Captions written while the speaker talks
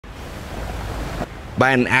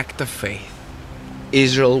By an act of faith,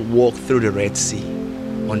 Israel walked through the Red Sea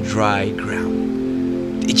on dry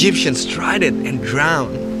ground. The Egyptians tried it and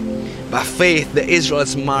drowned. By faith, the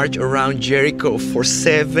Israelites marched around Jericho for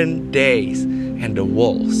 7 days and the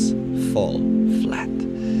walls fall flat.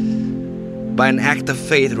 By an act of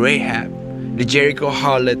faith, Rahab, the Jericho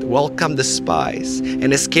harlot, welcomed the spies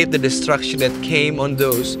and escaped the destruction that came on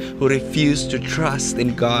those who refused to trust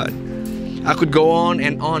in God. I could go on,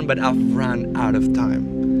 but I've run out of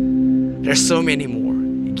time. There's so many more.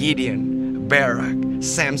 Gideon, Barak,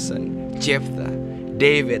 Samson, Jephthah,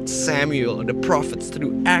 David, Samuel, the prophets,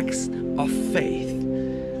 through acts of faith.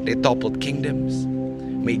 They toppled kingdoms,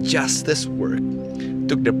 made justice work,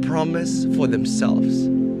 took the promise for themselves.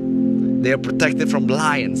 They are protected from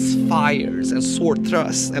lions, fires, and sword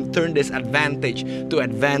thrusts, and turned disadvantage to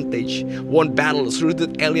advantage. Won battles,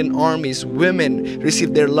 routed alien armies. Women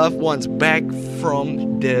received their loved ones back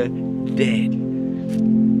from the dead.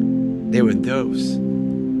 They were those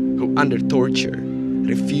who, under torture,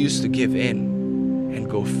 refused to give in and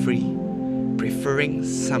go free, preferring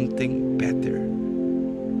something better: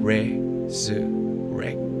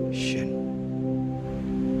 resurrection.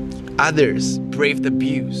 Others braved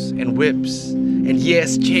abuse and whips, and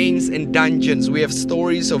yes, chains and dungeons. We have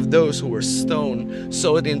stories of those who were stoned,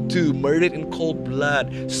 sawed in two, murdered in cold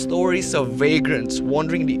blood. Stories of vagrants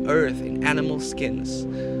wandering the earth in animal skins,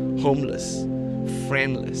 homeless,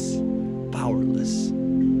 friendless, powerless.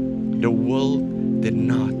 The world did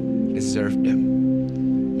not deserve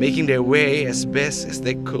them, making their way as best as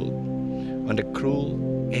they could on the cruel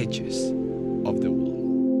edges of the world.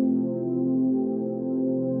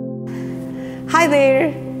 Hi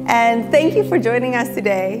there, and thank you for joining us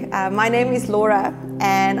today. My name is Laura,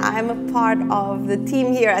 and I'm a part of the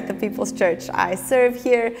team here at the People's Church. I serve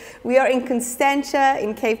here. We are in Constantia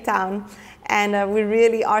in Cape Town, and we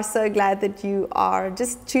really are so glad that you are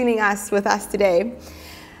just tuning us with us today.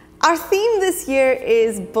 Our theme this year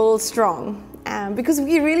is Build Strong, because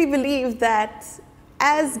we really believe that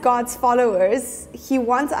as God's followers, He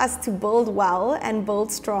wants us to build well and build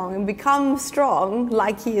strong and become strong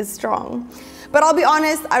like He is strong. But I'll be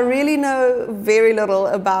honest, I really know very little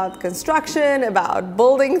about construction, about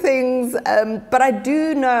building things, but I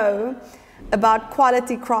do know about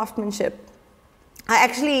quality craftsmanship. I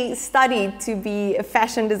actually studied to be a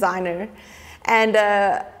fashion designer, and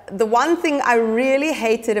the one thing I really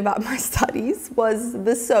hated about my studies was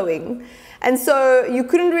the sewing. And so you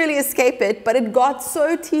couldn't really escape it, but it got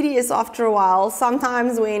so tedious after a while.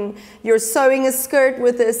 Sometimes when you're sewing a skirt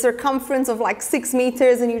with a circumference of like 6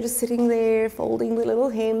 meters and you're just sitting there folding the little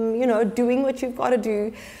hem, you know, doing what you've got to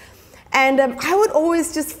do. And I would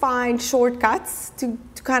always just find shortcuts to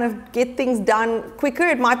kind of get things done quicker.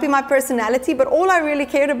 It might be my personality, but all I really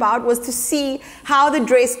cared about was to see how the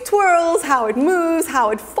dress twirls, how it moves, how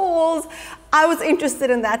it falls. I was interested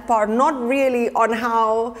in that part, not really on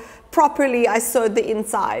how properly I sewed the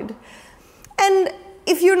inside. And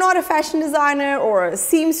if you're not a fashion designer or a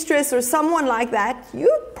seamstress or someone like that, you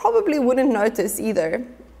probably wouldn't notice either.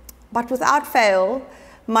 But without fail,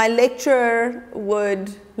 my lecturer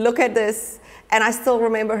would look at this, and I still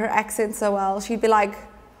remember her accent so well. She'd be like,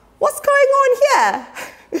 "What's going on here?"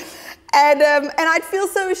 And I'd feel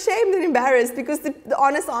so ashamed and embarrassed, because the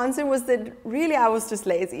honest answer was that really I was just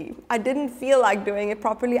lazy. I didn't feel like doing it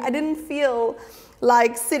properly. I didn't feel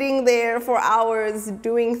like sitting there for hours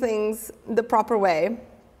doing things the proper way.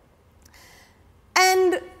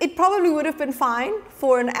 And it probably would have been fine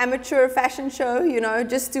for an amateur fashion show, you know,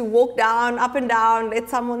 just to walk down, up and down, let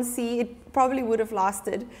someone see. It probably would have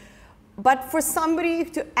lasted. But for somebody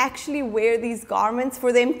to actually wear these garments,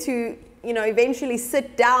 for them to, you know, eventually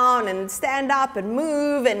sit down and stand up and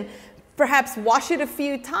move and perhaps wash it a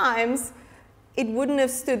few times, it wouldn't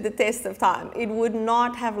have stood the test of time. It would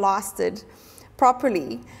not have lasted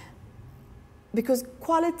properly, because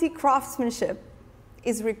quality craftsmanship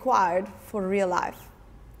is required for real life.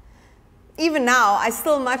 Even now, I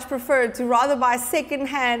still much prefer to rather buy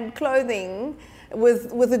second-hand clothing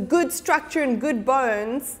with a good structure and good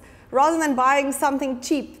bones, rather than buying something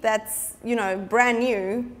cheap that's, you know, brand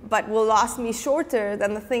new, but will last me shorter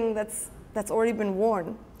than the thing that's already been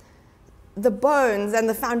worn. The bones and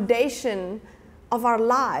the foundation of our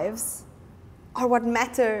lives are what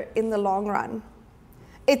matter in the long run.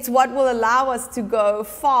 It's what will allow us to go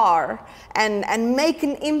far and make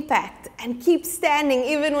an impact and keep standing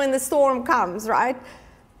even when the storm comes, right?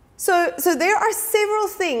 So there are several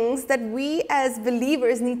things that we as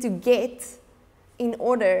believers need to get in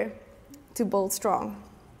order to build strong.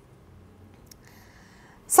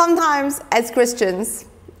 Sometimes as Christians,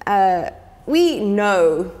 we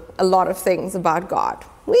know a lot of things about God.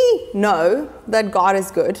 We know that God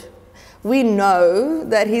is good. We know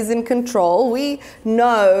that He's in control. We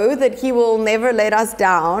know that He will never let us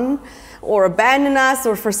down or abandon us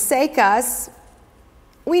or forsake us.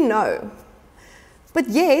 We know. But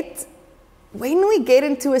yet, when we get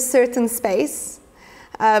into a certain space,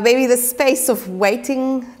 maybe the space of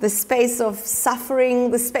waiting, the space of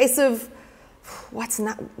suffering, the space of what's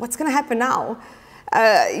going to happen now,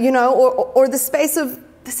 or the space of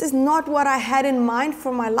this is not what I had in mind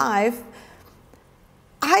for my life,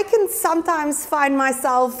 I can sometimes find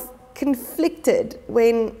myself conflicted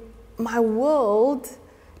when my world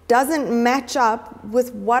doesn't match up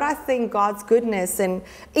with what I think God's goodness and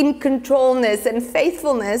in-controlness and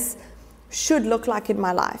faithfulness should look like in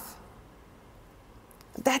my life.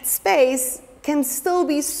 That space can still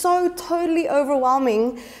be so totally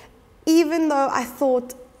overwhelming, even though I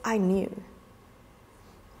thought I knew.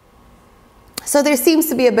 So there seems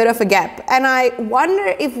to be a bit of a gap. And I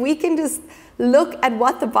wonder if we can just look at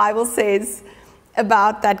what the Bible says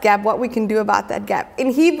about that gap, what we can do about that gap.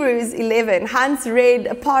 In Hebrews 11, Hans read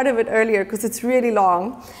a part of it earlier because it's really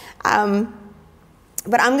long.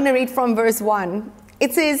 But I'm going to read from verse 1.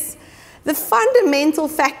 It says, "The fundamental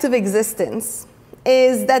fact of existence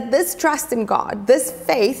is that this trust in God, this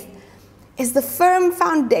faith, is the firm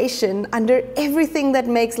foundation under everything that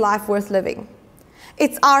makes life worth living.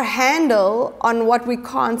 It's our handle on what we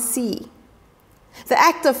can't see. The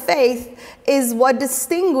act of faith is what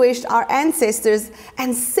distinguished our ancestors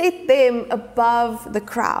and set them above the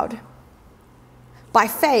crowd. By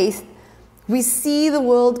faith, we see the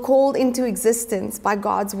world called into existence by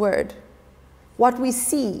God's word. What we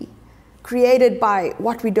see, created by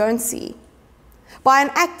what we don't see. By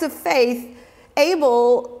an act of faith,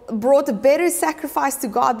 Abel brought a better sacrifice to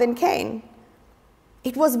God than Cain.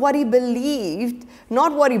 It was what he believed,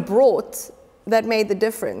 not what he brought, that made the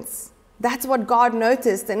difference. That's what God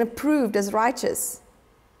noticed and approved as righteous.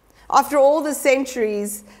 After all the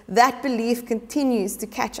centuries, that belief continues to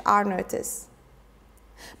catch our notice.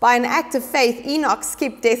 By an act of faith, Enoch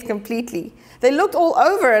skipped death completely. They looked all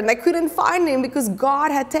over and they couldn't find him because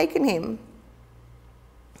God had taken him.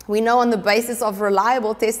 We know on the basis of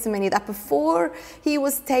reliable testimony that before he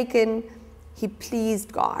was taken, he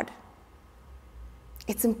pleased God.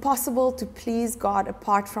 It's impossible to please God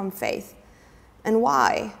apart from faith. And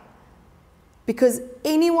why? Because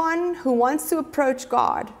anyone who wants to approach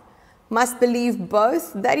God must believe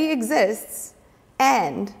both that he exists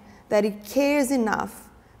and that he cares enough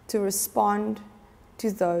to respond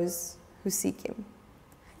to those who seek him.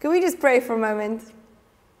 Can we just pray for a moment?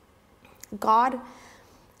 God,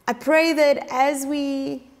 I pray that as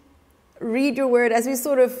we read your word, as we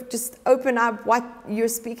sort of just open up what you're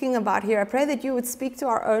speaking about here, I pray that you would speak to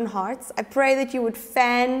our own hearts. I pray that you would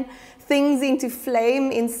fan things into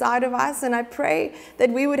flame inside of us. And I pray that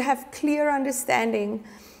we would have clear understanding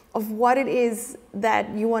of what it is that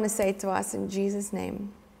you want to say to us in Jesus'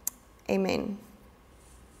 name. Amen.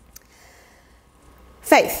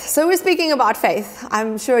 Faith. So we're speaking about faith.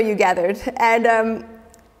 I'm sure you gathered. And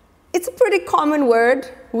it's a pretty common word.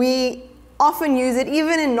 We often use it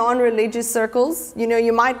even in non-religious circles. You know,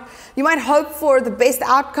 you might hope for the best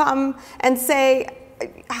outcome and say,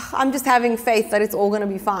 I'm just having faith that it's all going to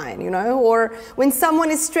be fine, you know. Or when someone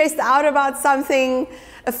is stressed out about something,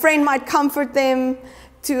 a friend might comfort them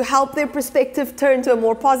to help their perspective turn to a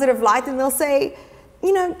more positive light, and they'll say,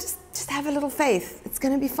 you know, just have a little faith. It's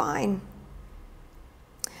going to be fine.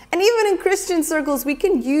 And even in Christian circles, we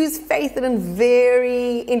can use faith in a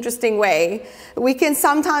very interesting way. We can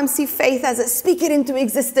sometimes see faith as a speak it into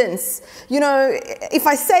existence. You know, if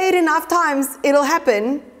I say it enough times, it'll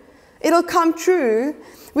happen. It'll come true,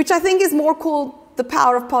 which I think is more called the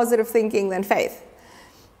power of positive thinking than faith.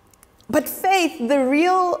 But faith, the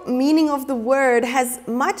real meaning of the word, has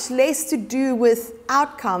much less to do with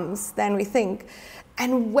outcomes than we think,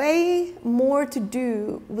 and way more to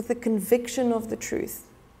do with the conviction of the truth.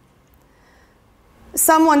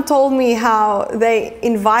 Someone told me how they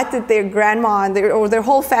invited their grandma and or their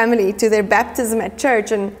whole family to their baptism at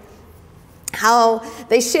church, and how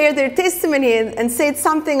they shared their testimony and said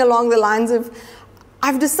something along the lines of,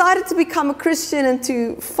 I've decided to become a Christian and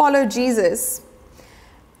to follow Jesus.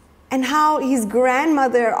 And how his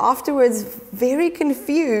grandmother afterwards, very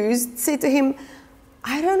confused, said to him,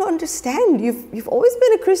 I don't understand. You've always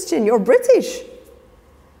been a Christian. You're British.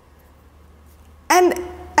 And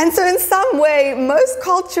so in some way, most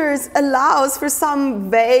cultures allows for some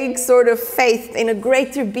vague sort of faith in a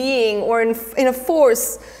greater being or in a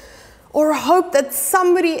force, or hope that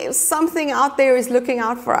something out there is looking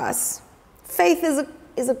out for us. Faith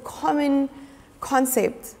is a common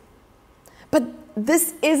concept. But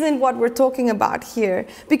this isn't what we're talking about here.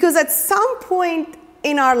 Because at some point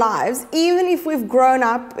in our lives, even if we've grown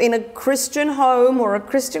up in a Christian home or a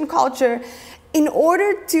Christian culture, in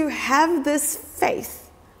order to have this faith,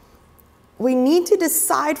 we need to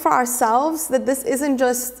decide for ourselves that this isn't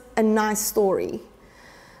just a nice story.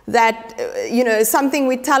 That, something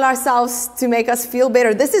we tell ourselves to make us feel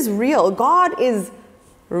better. This is real. God is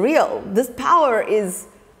real. This power is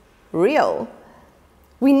real.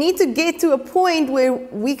 We need to get to a point where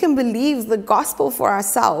we can believe the gospel for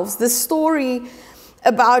ourselves. The story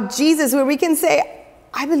about Jesus, where we can say,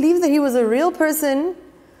 I believe that he was a real person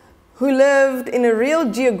who lived in a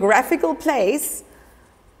real geographical place,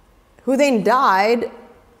 who then died,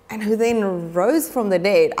 and who then rose from the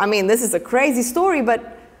dead. I mean, this is a crazy story,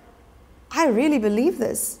 but I really believe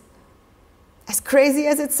this, as crazy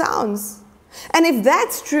as it sounds. And if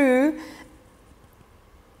that's true,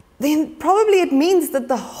 then probably it means that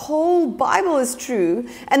the whole Bible is true,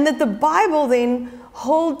 and that the Bible then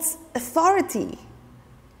holds authority.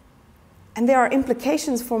 And there are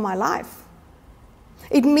implications for my life.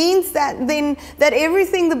 It means that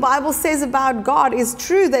everything the Bible says about God is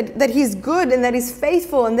true, that he's good and that he's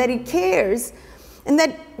faithful and that he cares, and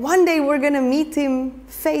that one day we're going to meet him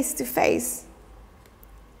face to face.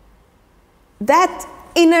 That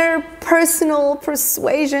inner personal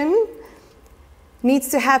persuasion needs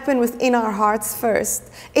to happen within our hearts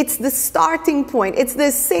first. It's the starting point. It's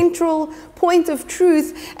the central point of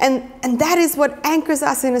truth, and that is what anchors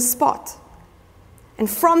us in a spot. And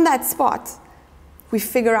from that spot, we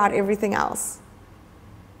figure out everything else.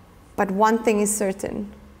 But one thing is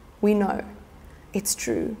certain. We know it's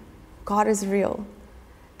true. God is real,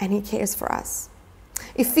 and he cares for us.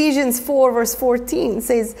 Ephesians 4 verse 14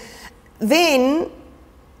 says, then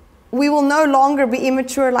we will no longer be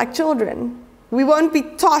immature like children. We won't be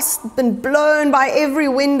tossed and blown by every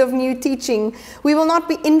wind of new teaching. We will not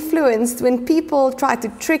be influenced when people try to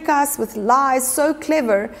trick us with lies so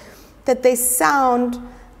clever that they sound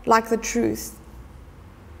like the truth.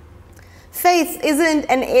 Faith isn't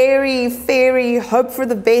an airy, fairy, hope for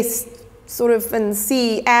the best sort of and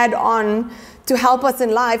see add-on to help us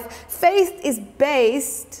in life. Faith is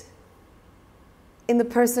based in the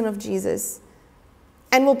person of Jesus,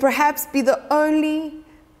 and will perhaps be the only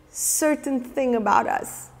certain thing about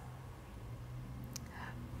us.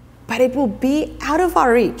 But it will be out of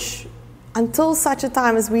our reach until such a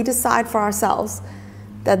time as we decide for ourselves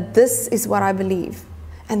that this is what I believe,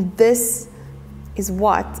 and this is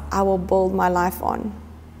what I will build my life on.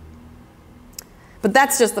 But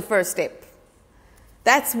that's just the first step.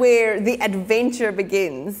 That's where the adventure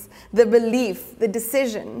begins, the belief, the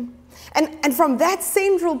decision. And from that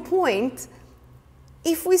central point,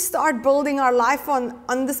 if we start building our life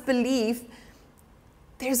on this belief,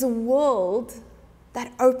 there's a world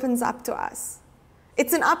that opens up to us.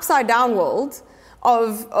 It's an upside down world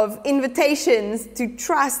of invitations to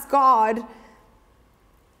trust God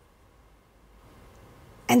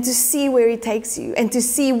and to see where he takes you and to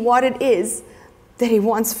see what it is that he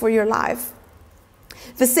wants for your life.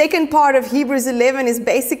 The second part of Hebrews 11 is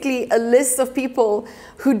basically a list of people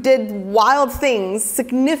who did wild things,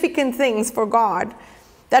 significant things for God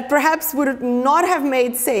that perhaps would not have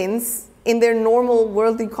made sense in their normal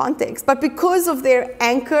worldly context. But because of their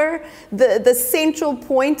anchor, the central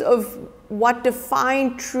point of what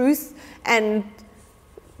defined truth and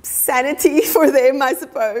sanity for them, I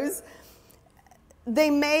suppose, they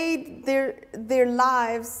made their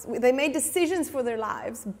lives, they made decisions for their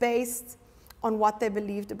lives based on what they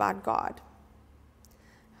believed about God.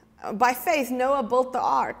 By faith, Noah built the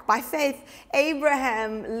ark. By faith,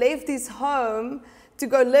 Abraham left his home to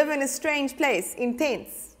go live in a strange place, in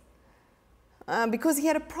tents, because he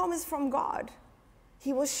had a promise from God.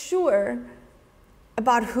 He was sure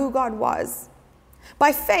about who God was.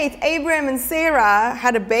 By faith, Abraham and Sarah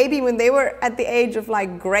had a baby when they were at the age of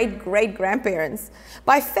like great-great-grandparents.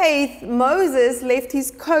 By faith, Moses left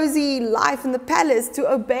his cozy life in the palace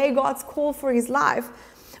to obey God's call for his life.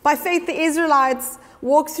 By faith, the Israelites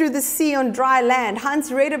walked through the sea on dry land.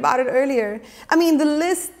 Hans read about it earlier. I mean, the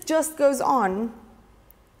list just goes on.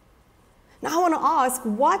 Now I want to ask,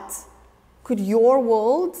 what could your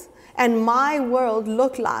world and my world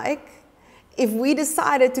look like if we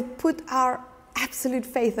decided to put our absolute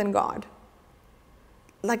faith in God?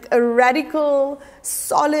 Like a radical,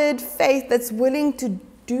 solid faith that's willing to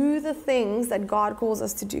do the things that God calls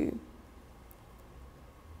us to do.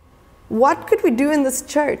 What could we do in this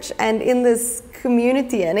church and in this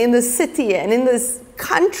community and in this city and in this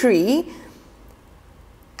country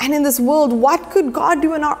and in this world? What could God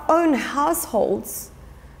do in our own households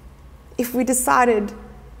if we decided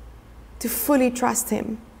to fully trust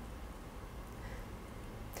him?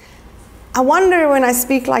 I wonder when I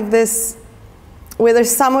speak like this, whether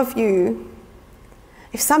some of you,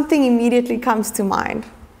 if something immediately comes to mind,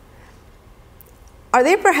 are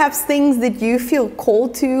there perhaps things that you feel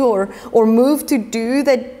called to or moved to do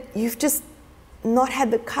that you've just not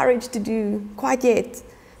had the courage to do quite yet?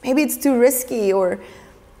 Maybe it's too risky, or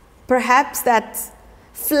perhaps that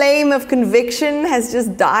flame of conviction has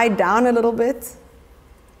just died down a little bit.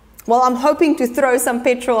 Well, I'm hoping to throw some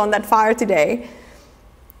petrol on that fire today,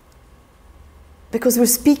 because we're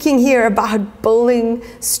speaking here about building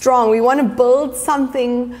strong. We want to build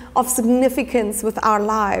something of significance with our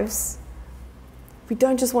lives. We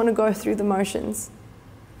don't just want to go through the motions.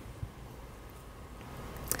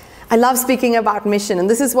 I love speaking about mission, and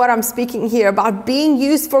this is what I'm speaking here, about being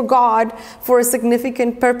used for God for a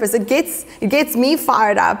significant purpose. It gets me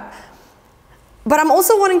fired up. But I'm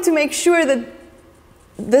also wanting to make sure that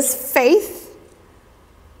this faith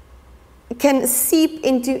can seep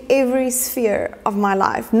into every sphere of my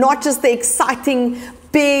life, not just the exciting,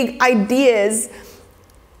 big ideas,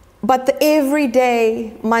 but the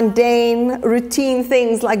everyday, mundane, routine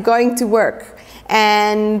things like going to work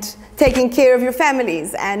and taking care of your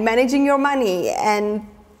families and managing your money and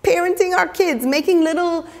parenting our kids, making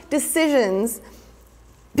little decisions,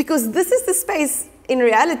 because this is the space in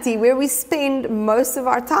reality where we spend most of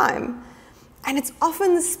our time. And it's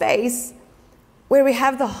often the space where we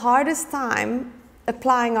have the hardest time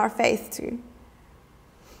applying our faith to.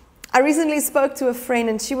 I recently spoke to a friend,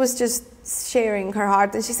 and she was just sharing her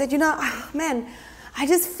heart, and she said, man, I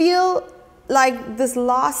just feel like these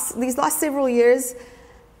last several years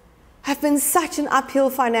have been such an uphill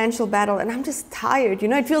financial battle, and I'm just tired.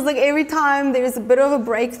 It feels like every time there's a bit of a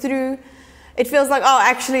breakthrough, it feels like, oh,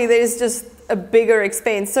 actually there's just a bigger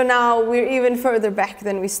expense. So now we're even further back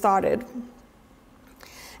than we started.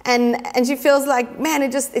 And she feels like, man,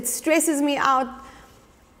 it stresses me out.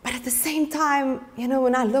 But at the same time,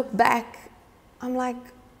 when I look back, I'm like,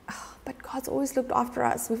 oh, but God's always looked after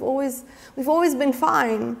us. We've always been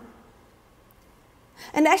fine.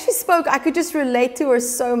 And as she spoke, I could just relate to her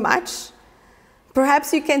so much.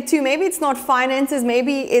 Perhaps you can too. Maybe it's not finances.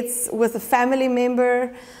 Maybe it's with a family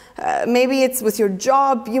member. Maybe it's with your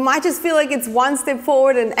job. You might just feel like it's one step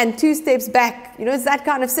forward and two steps back. It's that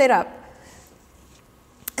kind of setup.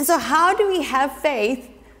 And so how do we have faith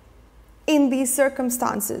in these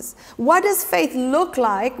circumstances? What does faith look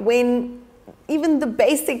like when even the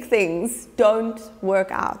basic things don't work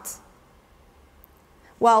out?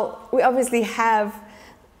 Well, we obviously have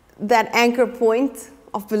that anchor point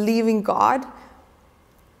of believing God,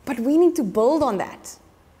 but we need to build on that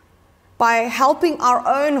by helping our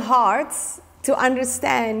own hearts to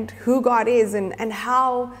understand who God is and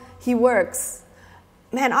how He works.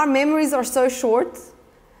 Man, our memories are so short,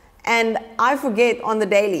 and I forget on the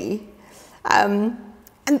daily.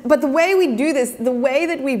 But the way we do this, the way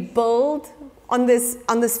that we build on this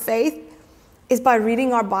faith, is by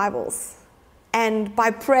reading our Bibles and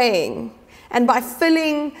by praying and by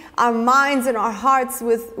filling our minds and our hearts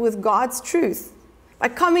with God's truth, by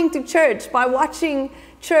coming to church, by watching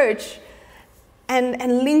church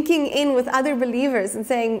and linking in with other believers and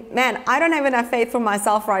saying, man, I don't have enough faith for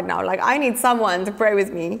myself right now. Like, I need someone to pray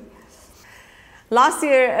with me. Last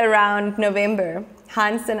year around November,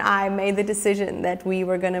 Hans and I made the decision that we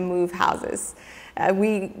were going to move houses.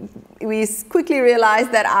 We quickly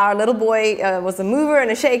realized that our little boy was a mover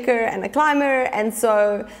and a shaker and a climber, and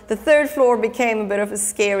so the third floor became a bit of a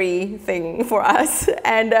scary thing for us.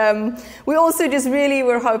 And we also just really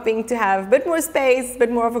were hoping to have a bit more space, a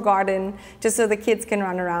bit more of a garden, just so the kids can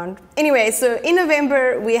run around. Anyway, so in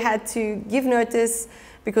November we had to give notice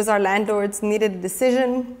because our landlords needed a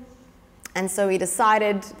decision. And so we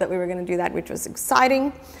decided that we were going to do that, which was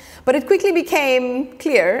exciting. But it quickly became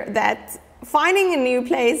clear that finding a new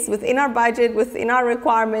place within our budget, within our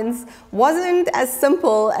requirements, wasn't as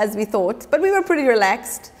simple as we thought. But we were pretty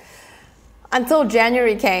relaxed until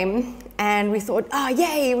January came, and we thought, oh,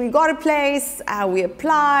 yay, we got a place. We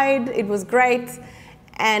applied. It was great.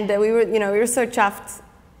 And we were so chuffed.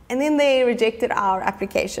 And then they rejected our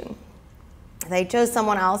application. They chose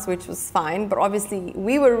someone else, which was fine, but obviously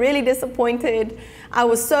we were really disappointed. I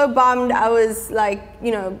was so bummed. I was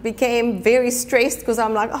became very stressed because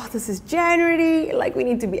I'm like, oh, this is January. Like, we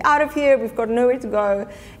need to be out of here. We've got nowhere to go.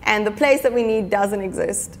 And the place that we need doesn't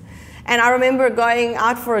exist. And I remember going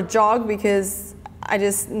out for a jog because I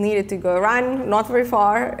just needed to go run, not very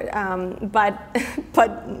far,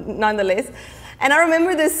 but nonetheless. And I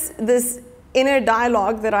remember this inner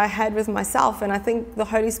dialogue that I had with myself, and I think the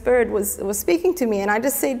Holy Spirit was speaking to me, and I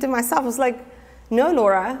just said to myself, I was like, no,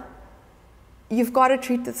 Laura, you've got to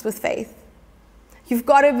treat this with faith. You've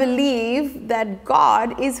got to believe that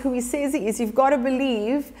God is who He says He is. You've got to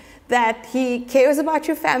believe that He cares about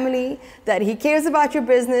your family, that He cares about your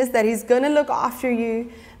business, that He's going to look after you,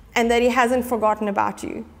 and that He hasn't forgotten about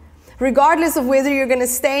you. Regardless of whether you're going to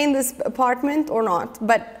stay in this apartment or not,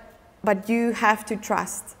 but you have to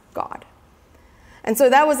trust God. And so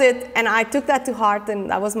that was it, and I took that to heart, and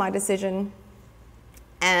that was my decision.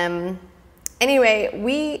 Anyway,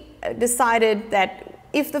 we decided that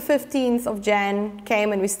if the 15th of Jan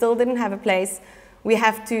came and we still didn't have a place, we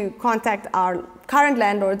have to contact our current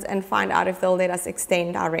landlords and find out if they'll let us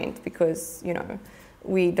extend our rent, because, you know,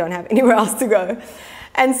 we don't have anywhere else to go.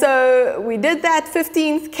 And so we did that.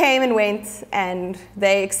 15th came and went, and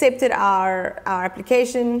they accepted our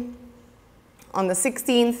application on the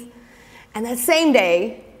 16th. And that same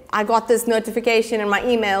day, I got this notification in my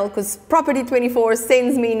email, because Property24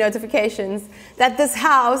 sends me notifications that this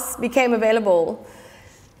house became available.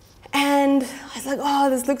 And I was like, oh,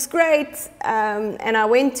 this looks great. And I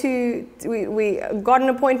went we got an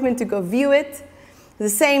appointment to go view it. The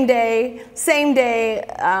same day,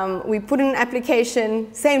 we put in an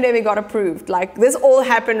application, same day we got approved. Like, this all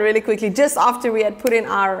happened really quickly, just after we had put in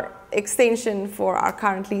our extension for our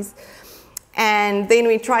current lease. And then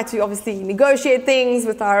we tried to obviously negotiate things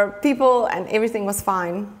with our people, and everything was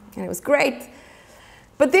fine, and it was great.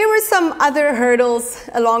 But there were some other hurdles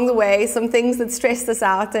along the way, some things that stressed us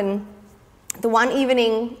out. And the one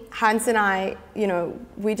evening, Hans and I, you know,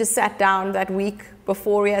 we just sat down that week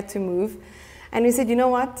before we had to move, and we said, you know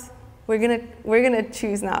what? We're gonna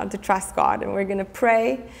choose now to trust God, and we're gonna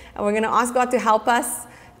pray, and we're gonna ask God to help us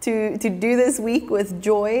to do this week with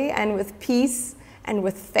joy and with peace and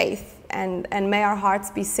with faith, and may our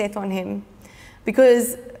hearts be set on Him.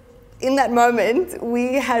 Because in that moment,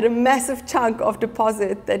 we had a massive chunk of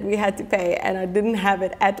deposit that we had to pay, and I didn't have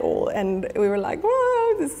it at all. And we were like,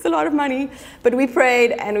 whoa, this is a lot of money. But we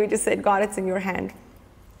prayed, and we just said, God, it's in your hand.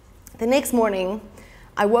 The next morning,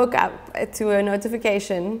 I woke up to a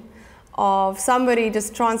notification of somebody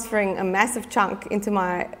just transferring a massive chunk into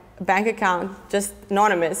my bank account, just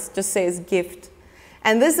anonymous, just says gift.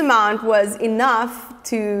 And this amount was enough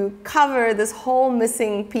to cover this whole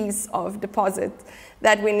missing piece of deposit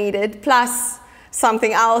that we needed, plus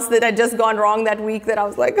something else that had just gone wrong that week that I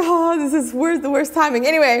was like, oh, this is the worst timing.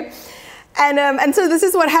 Anyway, and so this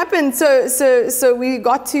is what happened. So we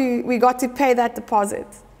got to pay that deposit.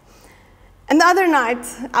 And the other night,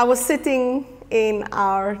 I was sitting in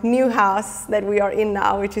our new house that we are in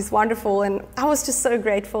now, which is wonderful, and I was just so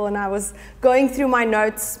grateful, and I was going through my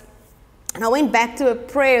notes, and I went back to a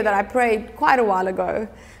prayer that I prayed quite a while ago.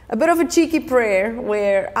 A bit of a cheeky prayer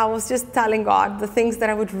where I was just telling God the things that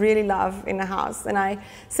I would really love in a house. And I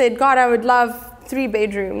said, God, I would love 3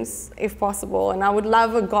 bedrooms if possible. And I would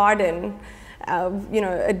love a garden, you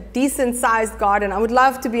know, a decent sized garden. I would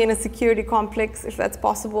love to be in a security complex if that's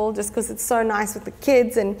possible, just because it's so nice with the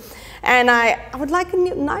kids. And I would like a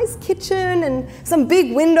nice kitchen and some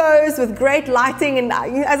big windows with great lighting. And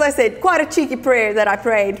as I said, quite a cheeky prayer that I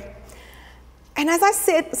prayed. And as I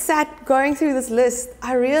sat going through this list,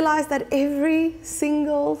 I realized that every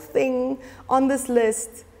single thing on this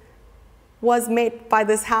list was met by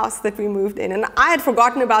this house that we moved in. And I had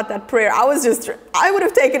forgotten about that prayer. I would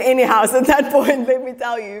have taken any house at that point, let me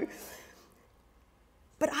tell you.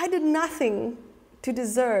 But I did nothing to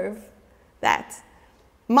deserve that.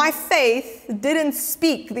 My faith didn't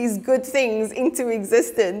speak these good things into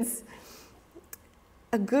existence.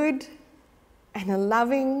 A good and a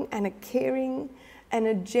loving and a caring and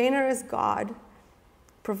a generous God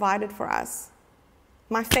provided for us.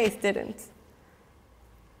 My faith didn't.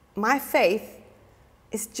 My faith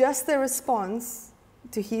is just the response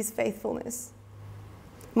to His faithfulness.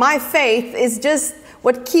 My faith is just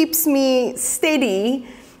what keeps me steady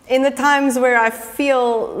in the times where I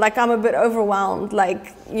feel like I'm a bit overwhelmed,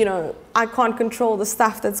 like, you know, I can't control the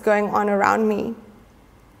stuff that's going on around me.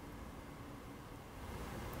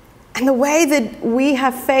 And the way that we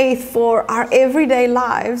have faith for our everyday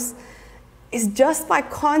lives is just by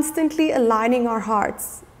constantly aligning our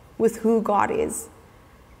hearts with who God is.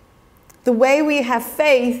 The way we have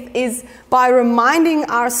faith is by reminding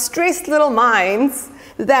our stressed little minds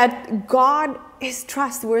that God is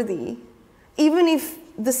trustworthy. Even if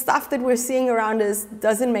the stuff that we're seeing around us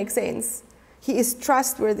doesn't make sense, He is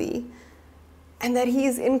trustworthy, and that He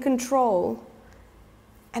is in control,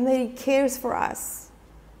 and that He cares for us.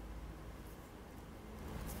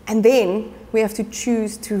 And then we have to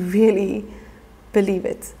choose to really believe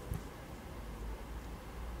it.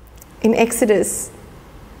 In Exodus,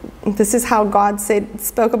 this is how God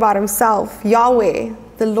spoke about Himself: Yahweh,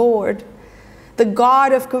 the Lord, the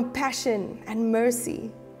God of compassion and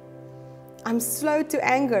mercy, I'm slow to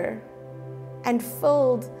anger and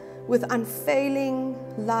filled with unfailing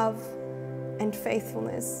love and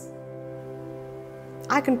faithfulness.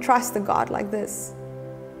 I can trust a God like this.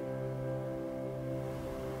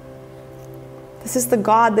 This is the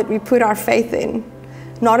God that we put our faith in,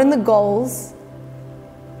 not in the goals,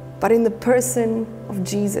 but in the person of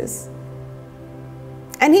Jesus.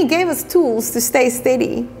 And He gave us tools to stay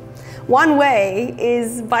steady. One way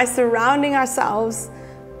is by surrounding ourselves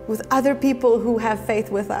with other people who have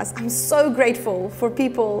faith with us. I'm so grateful for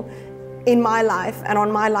people in my life and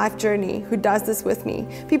on my life journey who does this with me.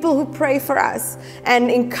 People who pray for us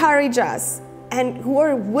and encourage us and who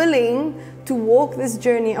are willing to walk this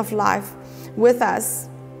journey of life with us.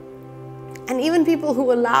 And even people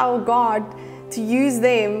who allow God to use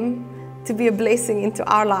them to be a blessing into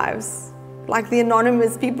our lives. Like the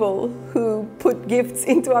anonymous people who put gifts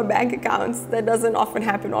into our bank accounts. That doesn't often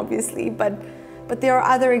happen, obviously, but there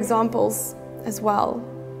are other examples as well.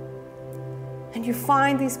 And you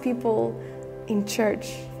find these people in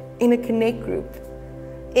church, in a connect group,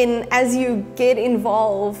 as you get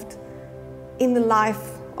involved in the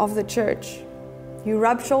life of the church. You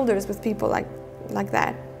rub shoulders with people like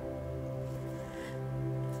that.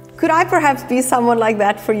 Could I perhaps be someone like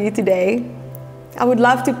that for you today? I would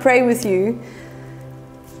love to pray with you,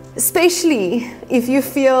 especially if you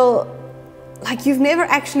feel like you've never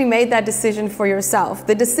actually made that decision for yourself,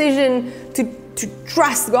 the decision to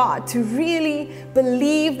trust God, to really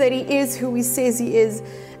believe that He is who He says He is,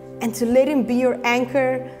 and to let Him be your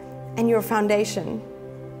anchor and your foundation.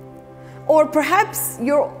 Or perhaps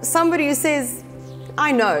you're somebody who says,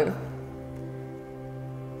 I know,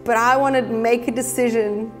 but I want to make a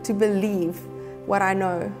decision to believe what I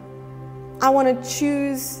know. I want to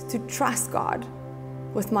choose to trust God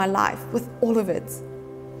with my life, with all of it.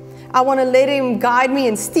 I want to let Him guide me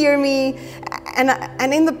and steer me.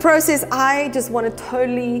 And in the process, I just want to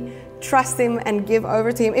totally trust Him and give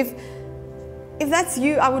over to Him. If that's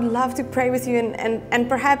you, I would love to pray with you. And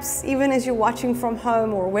perhaps even as you're watching from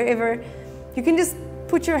home or wherever, you can just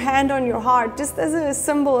put your hand on your heart, just as a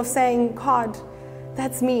symbol of saying, God,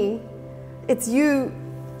 that's me. It's you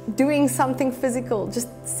doing something physical, just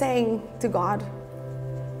saying to God,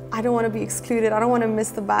 I don't want to be excluded. I don't want to miss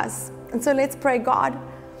the bus. And so let's pray. God,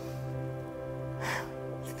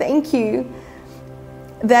 thank you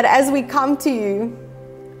that as we come to you,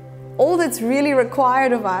 all that's really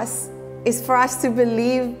required of us is for us to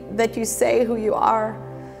believe that you say who you are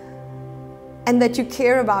and that you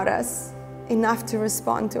care about us enough to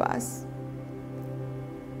respond to us.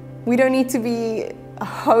 We don't need to be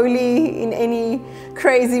holy in any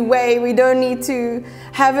crazy way. We don't need to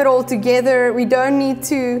have it all together. We don't need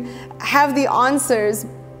to have the answers.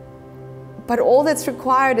 But all that's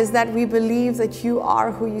required is that we believe that you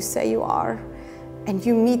are who you say you are, and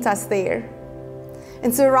you meet us there.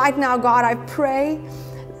 And so right now, God, I pray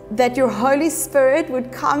that your Holy Spirit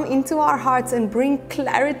would come into our hearts and bring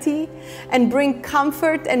clarity and bring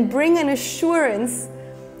comfort and bring an assurance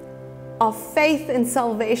of faith and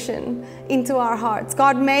salvation into our hearts.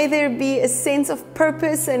 God, may there be a sense of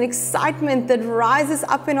purpose and excitement that rises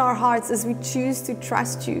up in our hearts as we choose to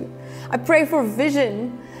trust you. I pray for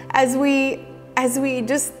vision as we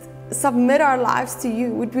just submit our lives to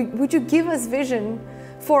you. Would you give us vision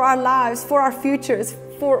for our lives, for our futures,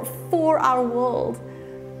 for our world?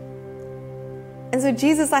 And so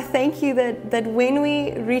Jesus, I thank you that when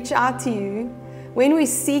we reach out to you, when we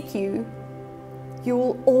seek you, you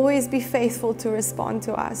will always be faithful to respond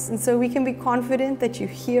to us. And so we can be confident that you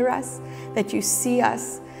hear us, that you see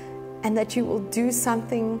us, and that you will do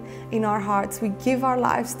something in our hearts. We give our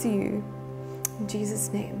lives to you. In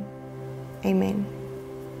Jesus' name, amen.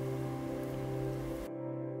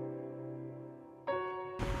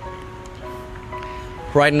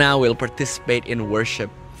 Right now, we'll participate in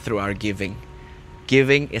worship through our giving.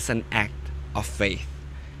 Giving is an act of faith.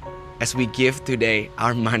 As we give today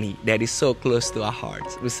our money that is so close to our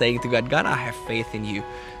hearts, we're saying to God, God, I have faith in you,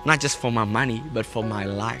 not just for my money, but for my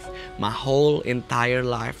life, my whole entire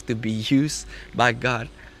life to be used by God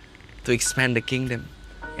to expand the kingdom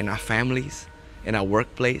in our families, in our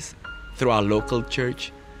workplace, through our local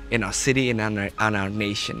church, in our city, and on our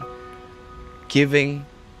nation. Giving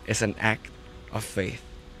is an act of faith.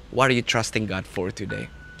 What are you trusting God for today?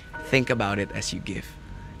 Think about it as you give.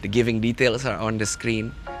 The giving details are on the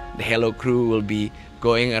screen. The Hello crew will be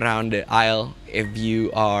going around the aisle. If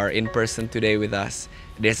you are in person today with us,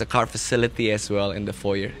 there's a card facility as well in the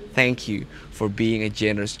foyer. Thank you for being a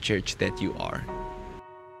generous church that you are.